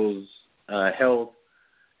people's health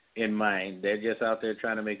in mind. They're just out there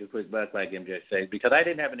trying to make a quick buck, like MJ said, because I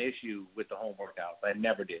didn't have an issue with the home workouts. I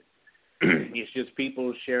never did. It's just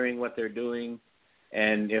people sharing what they're doing,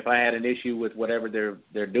 and if I had an issue with whatever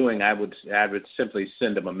they're doing, I would simply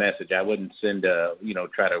send them a message. I wouldn't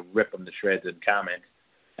try to rip them to shreds in comments.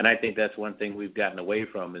 And I think that's one thing we've gotten away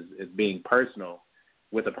from is being personal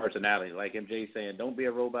with a personality. Like MJ saying, don't be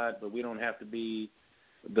a robot, but we don't have to be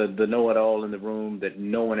the know-it-all in the room that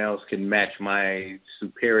no one else can match my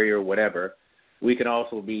superior whatever. We can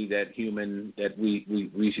also be that human that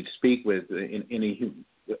we should speak with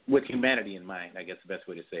with humanity in mind, I guess the best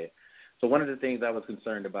way to say it. So one of the things I was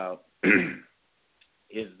concerned about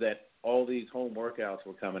is that all these home workouts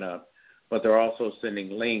were coming up, but they're also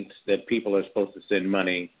sending links that people are supposed to send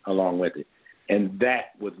money along with it. And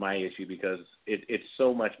that was my issue, because it's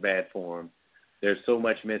so much bad form. There's so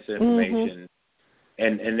much misinformation,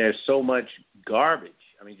 and there's so much garbage.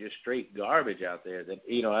 I mean, just straight garbage out there that,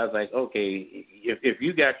 I was like, okay, if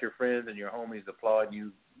you got your friends and your homies applauding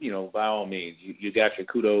you, by all means, you got your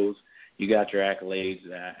kudos, you got your accolades,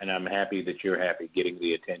 and I'm happy that you're happy getting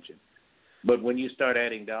the attention. But when you start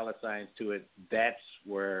adding dollar signs to it, that's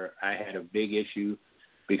where I had a big issue,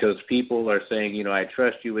 because people are saying, I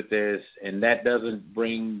trust you with this, and that doesn't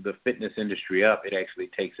bring the fitness industry up. It actually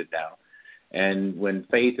takes it down. And when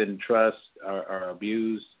faith and trust are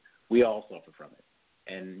abused, we all suffer from it.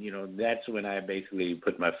 And, that's when I basically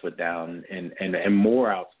put my foot down and am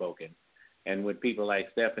more outspoken. And with people like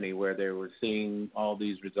Stephanie, where they were seeing all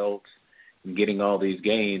these results and getting all these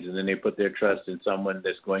gains, and then they put their trust in someone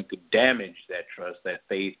that's going to damage that trust, that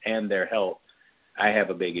faith, and their health, I have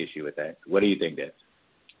a big issue with that. What do you think, Des?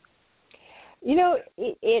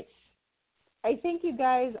 I think you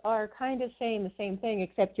guys are kind of saying the same thing,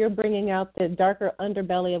 except you're bringing out the darker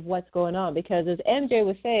underbelly of what's going on. Because as MJ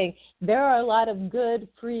was saying, there are a lot of good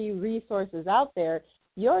free resources out there.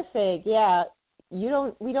 You're saying, yeah, we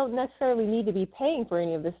don't necessarily need to be paying for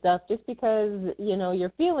any of this stuff. Just because,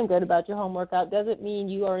 you're feeling good about your home workout doesn't mean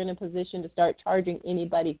you are in a position to start charging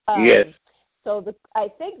anybody. Yes. So I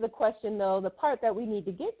think the question, though, the part that we need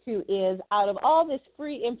to get to is, out of all this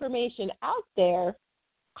free information out there,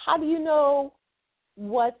 how do you know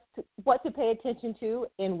what to pay attention to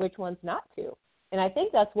and which ones not to? And I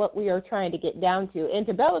think that's what we are trying to get down to. And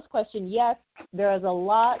to Bella's question, yes, there is a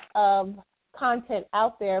lot of content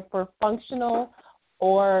out there for functional,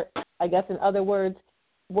 or I guess in other words,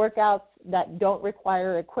 workouts that don't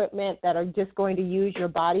require equipment, that are just going to use your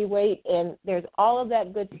body weight. And there's all of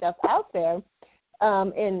that good stuff out there.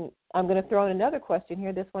 And I'm going to throw in another question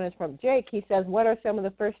here. This one is from Jake. He says, what are some of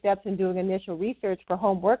the first steps in doing initial research for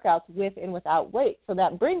home workouts with and without weight? So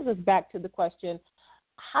that brings us back to the question,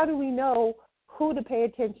 how do we know who to pay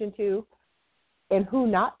attention to and who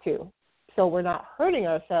not to, so we're not hurting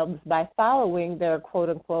ourselves by following their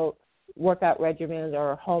quote-unquote workout regimens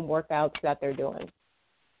or home workouts that they're doing?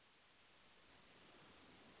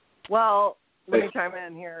 Well, let me chime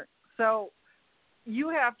in here. So you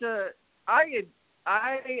have to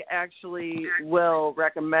I actually will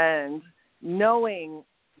recommend knowing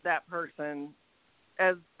that person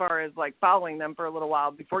as far as like following them for a little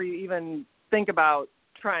while before you even think about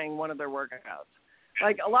trying one of their workouts.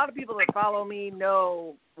 Like, a lot of people that follow me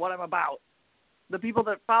know what I'm about. The people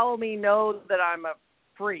that follow me know that I'm a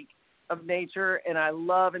freak of nature and I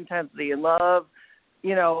love intensity and love,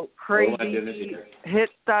 crazy hit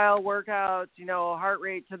style workouts, heart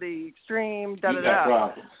rate to the extreme,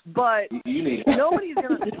 da-da-da. But nobody's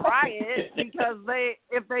going to try it because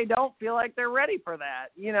if they don't feel like they're ready for that,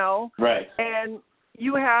 Right. And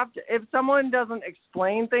you have to, if someone doesn't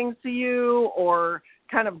explain things to you or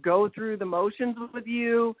kind of go through the motions with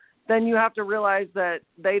you, then you have to realize that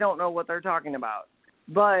they don't know what they're talking about.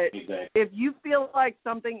 But if you feel like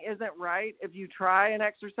something isn't right, if you try an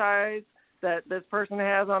exercise that this person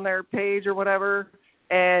has on their page or whatever,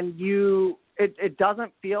 and it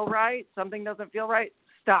doesn't feel right, something doesn't feel right,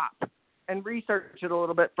 stop and research it a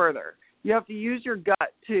little bit further. You have to use your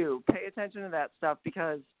gut too. Pay attention to that stuff,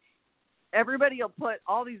 because everybody will put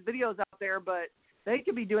all these videos out there, but they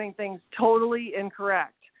could be doing things totally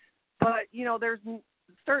incorrect. But, there's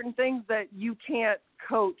certain things that you can't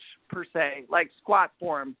coach per se, like squat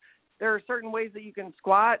form. There are certain ways that you can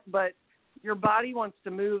squat, but your body wants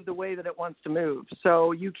to move the way that it wants to move.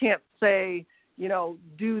 So you can't say,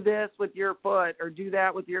 do this with your foot or do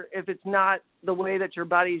that with if it's not the way that your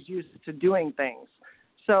body's used to doing things.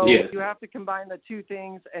 So You have to combine the two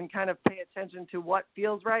things and kind of pay attention to what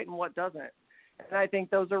feels right and what doesn't. And I think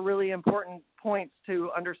those are really important points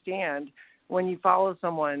to understand when you follow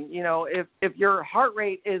someone. If your heart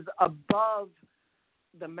rate is above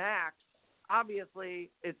the max, obviously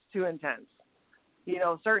it's too intense.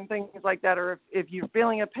 Certain things like that, or if you're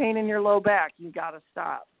feeling a pain in your low back, you got to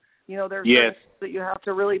stop. There's things that you have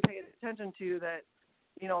to really pay attention to that,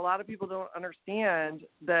 a lot of people don't understand,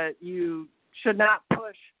 that you should not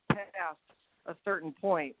push past a certain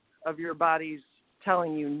point of your body's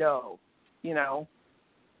telling you no, Well,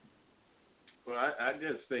 I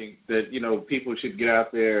just think that, people should get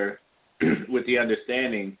out there with the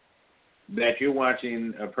understanding that you're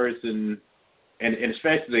watching a person, and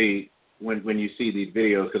especially when you see these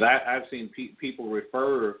videos, because I've seen people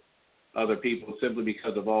refer other people simply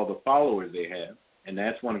because of all the followers they have. And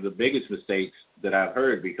that's one of the biggest mistakes that I've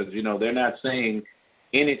heard, because, they're not saying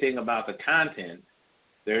anything about the content.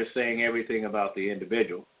 They're saying everything about the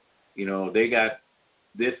individual. They got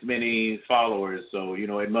this many followers, so,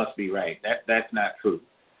 it must be right. That's not true.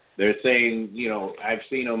 They're saying, I've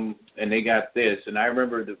seen them and they got this. And I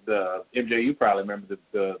remember the MJ, you probably remember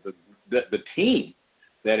the team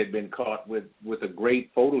that had been caught with a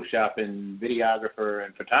great Photoshopping videographer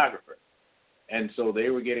and photographer. And so they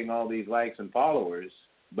were getting all these likes and followers,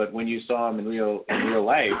 but when you saw them in real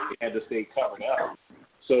life, they had to stay covered up.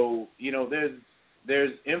 So,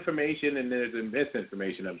 there's information and there's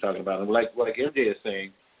misinformation I'm talking about. And like MJ is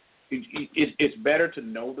saying, it's better to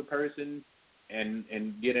know the person and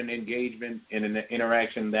get an engagement and an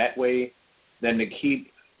interaction that way than to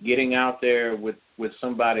keep getting out there with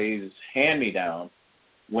somebody's hand-me-down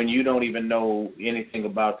when you don't even know anything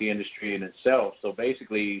about the industry in itself. So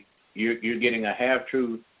basically, you're getting a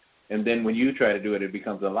half-truth, and then when you try to do it, it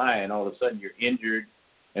becomes a lie, and all of a sudden you're injured,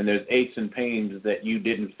 and there's aches and pains that you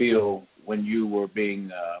didn't feel when you were doing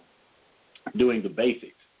the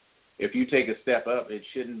basics. If you take a step up, it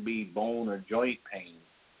shouldn't be bone or joint pain.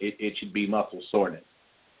 it should be muscle soreness.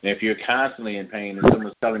 And if you're constantly in pain and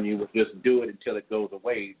someone's telling you, well, just do it until it goes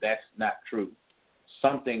away, that's not true.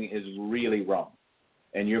 Something is really wrong.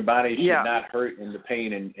 And your body should not hurt in the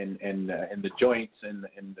pain and the joints and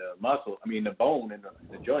the muscle. I mean, the bone and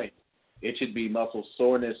the joints. It should be muscle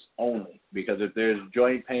soreness only, because if there's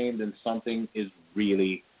joint pain, then something is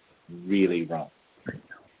really, really wrong.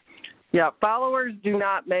 Yeah, followers do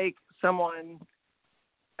not make someone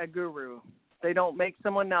a guru. They don't make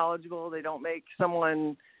someone knowledgeable. They don't make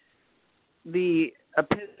someone the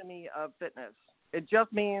epitome of fitness. It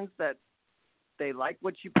just means that they like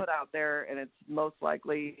what you put out there, and it's most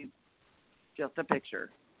likely just a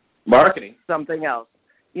picture. Marketing. Something else.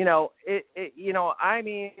 I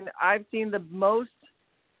mean, I've seen the most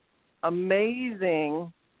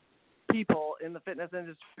amazing people in the fitness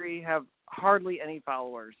industry have hardly any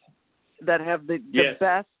followers that have the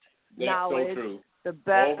best knowledge, so true. The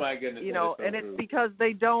best, oh my goodness, and so it's true. because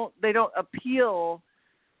they don't appeal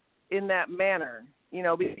in that manner,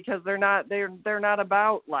 because they're not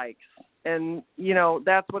about likes. And,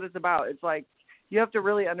 that's what it's about. It's like you have to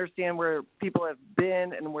really understand where people have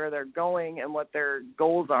been and where they're going and what their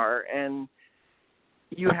goals are. And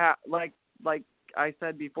you have, like I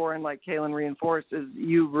said before, and like Kaylin reinforced, is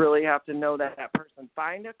you really have to know that person.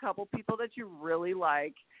 Find a couple people that you really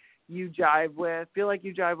like, you jive with, feel like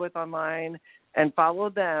you jive with online, and follow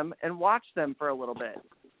them and watch them for a little bit.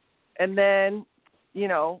 And then,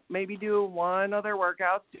 maybe do one other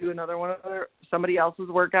workout, do somebody else's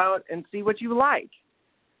workout, and see what you like.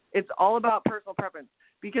 It's all about personal preference,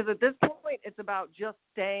 because at this point, it's about just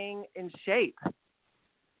staying in shape.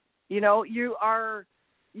 We're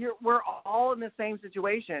all in the same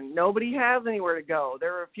situation. Nobody has anywhere to go.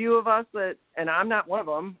 There are a few of us and I'm not one of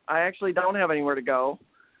them. I actually don't have anywhere to go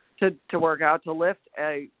to work out, to lift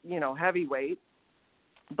a, heavy weight.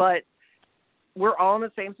 But we're all in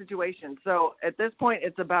the same situation. So at this point,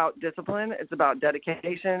 it's about discipline. It's about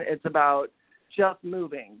dedication. It's about just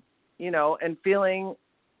moving, and feeling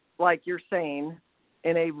like you're sane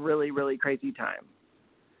in a really, really crazy time.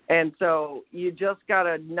 And so you just got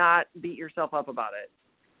to not beat yourself up about it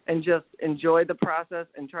and just enjoy the process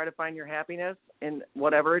and try to find your happiness in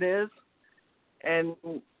whatever it is and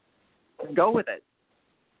go with it.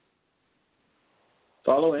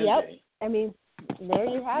 Follow MJ. Yep. I mean, there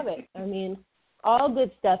you have it. I mean, all good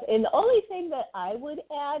stuff. And the only thing that I would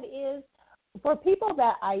add is for people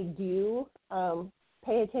that I do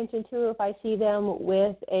pay attention to, if I see them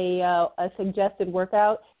with a suggested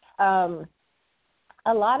workout,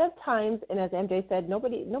 a lot of times, and as MJ said,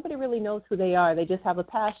 nobody really knows who they are. They just have a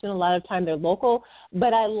passion. A lot of time they're local.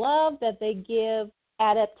 But I love that they give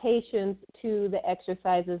adaptations to the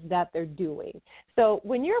exercises that they're doing. So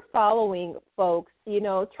when you're following folks,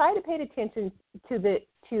 try to pay attention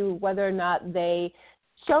to whether or not they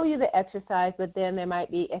show you the exercise, but then there might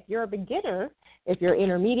be, if you're a beginner, if you're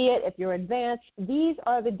intermediate, if you're advanced, these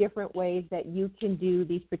are the different ways that you can do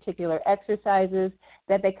these particular exercises,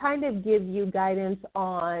 that they kind of give you guidance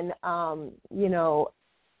on,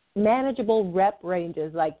 manageable rep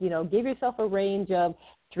ranges, like, give yourself a range of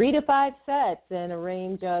 3 to 5 sets and a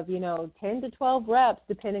range of, 10 to 12 reps,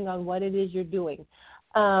 depending on what it is you're doing.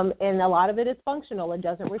 And a lot of it is functional. It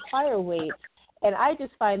doesn't require weight. And I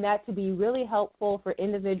just find that to be really helpful for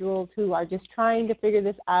individuals who are just trying to figure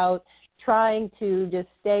this out, trying to just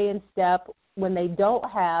stay in step when they don't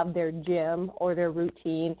have their gym or their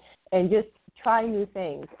routine, and just try new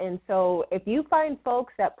things. And so if you find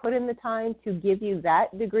folks that put in the time to give you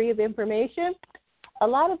that degree of information, a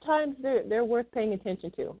lot of times they're worth paying attention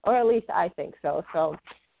to, or at least I think so. So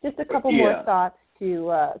just a couple more thoughts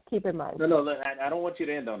to keep in mind. No, I don't want you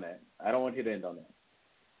to end on that.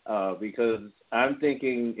 Because I'm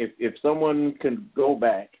thinking if someone can go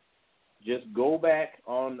back, just go back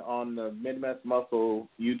on the Midwest Muscle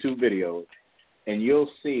YouTube videos, and you'll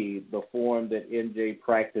see the form that MJ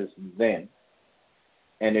practiced then.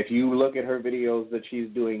 And if you look at her videos that she's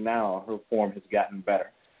doing now, her form has gotten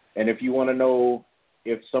better. And if you want to know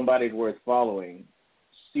if somebody's worth following,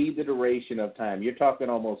 see the duration of time. You're talking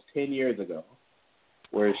almost 10 years ago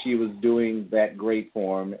where she was doing that great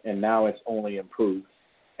form, and now it's only improved.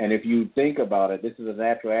 And if you think about it, this is a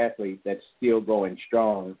natural athlete that's still going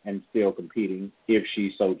strong and still competing if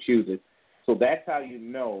she so chooses. So that's how you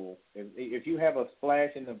know. If you have a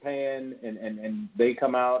splash in the pan and they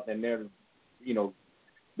come out and they're,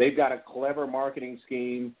 they've got a clever marketing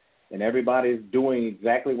scheme and everybody's doing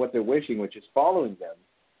exactly what they're wishing, which is following them,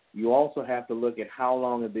 you also have to look at how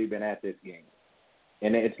long have they been at this game.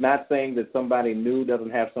 And it's not saying that somebody new doesn't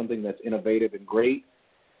have something that's innovative and great,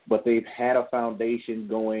 but they've had a foundation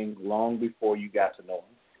going long before you got to know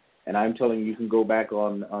them. And I'm telling you, you can go back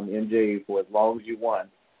on MJ for as long as you want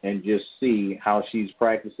and just see how she's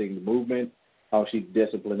practicing the movement, how she's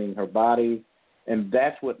disciplining her body, and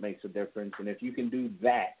that's what makes a difference. And if you can do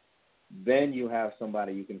that, then you have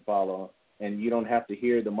somebody you can follow, and you don't have to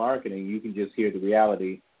hear the marketing. You can just hear the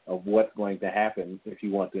reality of what's going to happen if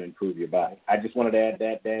you want to improve your body. I just wanted to add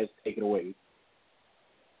that. Daz, take it away.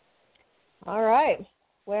 All right.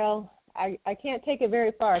 Well, I can't take it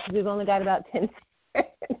very far because we've only got about 10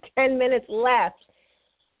 minutes left.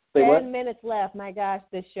 10 minutes left. My gosh,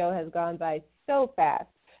 this show has gone by so fast.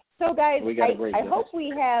 So, guys, I hope we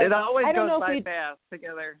have. It always goes by fast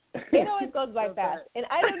together. It always goes by fast. And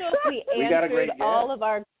I don't know if we answered all of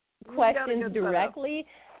our questions directly,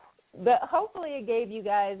 but hopefully it gave you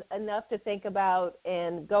guys enough to think about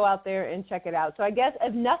and go out there and check it out. So I guess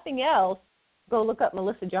if nothing else, go look up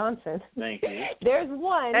Melissa Johnson. Thank you. There's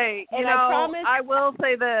one. Hey, and I promise. I will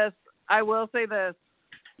say this,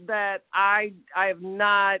 that I have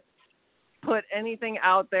not put anything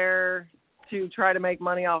out there to try to make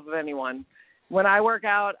money off of anyone. When I work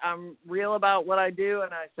out, I'm real about what I do,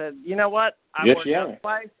 and I said, you know what? I worked out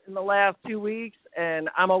twice in the last 2 weeks, and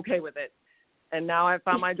I'm okay with it. And now I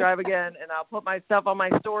found my drive again, and I'll put my stuff on my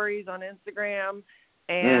stories on Instagram,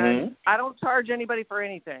 and I don't charge anybody for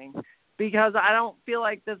anything because I don't feel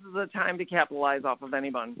like this is a time to capitalize off of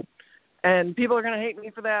anyone. And people are going to hate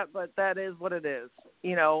me for that, but that is what it is.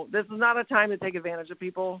 You know, this is not a time to take advantage of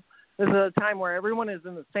people. This is a time where everyone is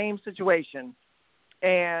in the same situation,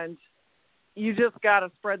 and you just got to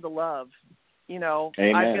spread the love. You know,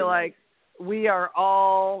 Amen. I feel like we are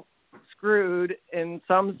all screwed in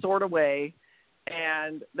some sort of way,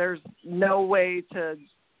 and there's no way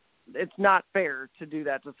it's not fair to do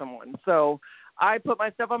that to someone. So I put my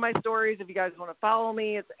stuff on my stories. If you guys want to follow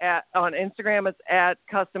me, it's on Instagram. It's at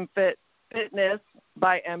Custom Fitness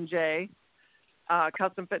by MJ.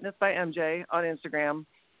 Custom Fitness by MJ on Instagram.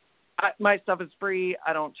 My stuff is free.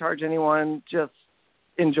 I don't charge anyone. Just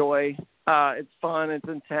enjoy. It's fun. It's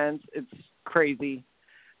intense. It's crazy.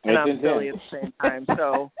 And I'm silly at the same time.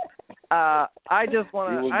 So I just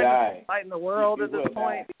want to fight in the world at this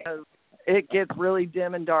point because it gets really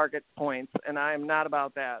dim and dark at points, and I'm not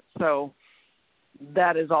about that. So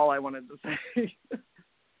that is all I wanted to say.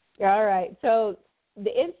 All right. So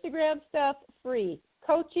the Instagram stuff, free.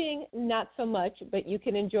 Coaching, not so much, but you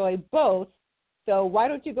can enjoy both. So why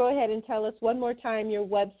don't you go ahead and tell us one more time your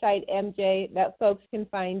website, MJ, that folks can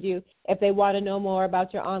find you if they want to know more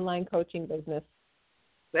about your online coaching business.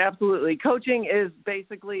 Absolutely. Coaching is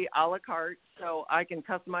basically a la carte, so I can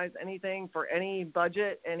customize anything for any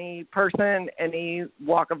budget, any person, any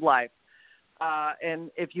walk of life. And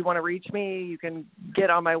if you want to reach me, you can get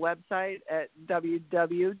on my website at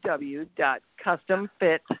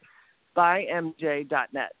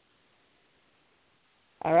www.customfitbymj.net.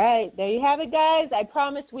 All right, there you have it, guys. I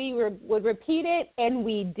promised we would repeat it, and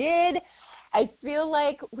we did. I feel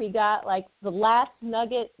like we got like the last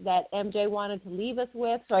nugget that MJ wanted to leave us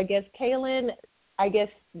with. So I guess, Kaylin,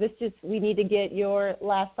 we need to get your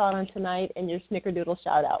last thought on tonight and your snickerdoodle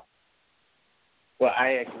shout out. Well,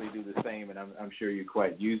 I actually do the same, and I'm sure you're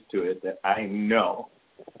quite used to it, that I know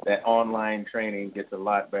that online training gets a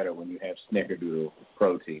lot better when you have snickerdoodle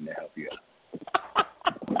protein to help you out.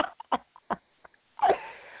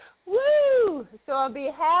 Woo! So on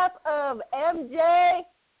behalf of MJ,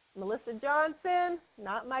 Melissa Johnson,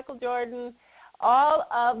 not Michael Jordan, all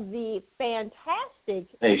of the fantastic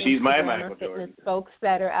she's my Michael fitness Jordan folks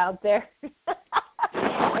that are out there.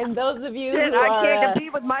 And those of you who I can't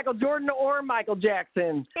compete with Michael Jordan or Michael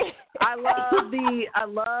Jackson. I love the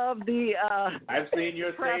I've seen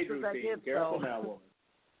your stage routine. Careful now, woman.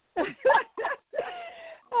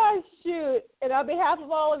 Oh, shoot. And on behalf of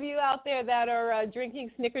all of you out there that are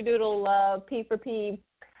drinking Snickerdoodle P4P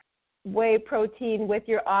whey protein with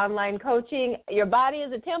your online coaching, your body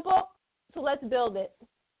is a temple, so let's build it.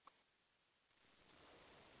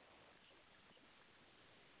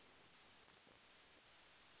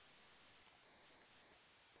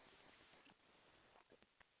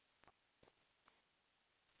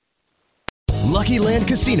 Lucky Land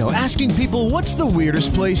Casino, asking people, what's the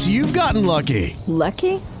weirdest place you've gotten lucky?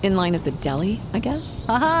 Lucky? In line at the deli, I guess?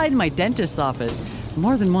 Aha, in my dentist's office.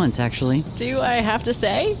 More than once, actually. Do I have to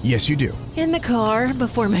say? Yes, you do. In the car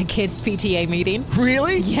before my kids' PTA meeting.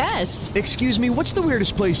 Really? Yes. Excuse me, what's the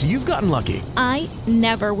weirdest place you've gotten lucky? I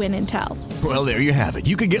never win and tell. Well, there you have it.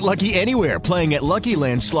 You can get lucky anywhere, playing at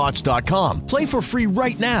LuckyLandSlots.com. Play for free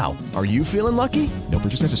right now. Are you feeling lucky? No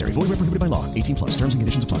purchase necessary. Void where prohibited by law. 18+. Terms and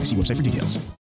conditions apply. See website for details.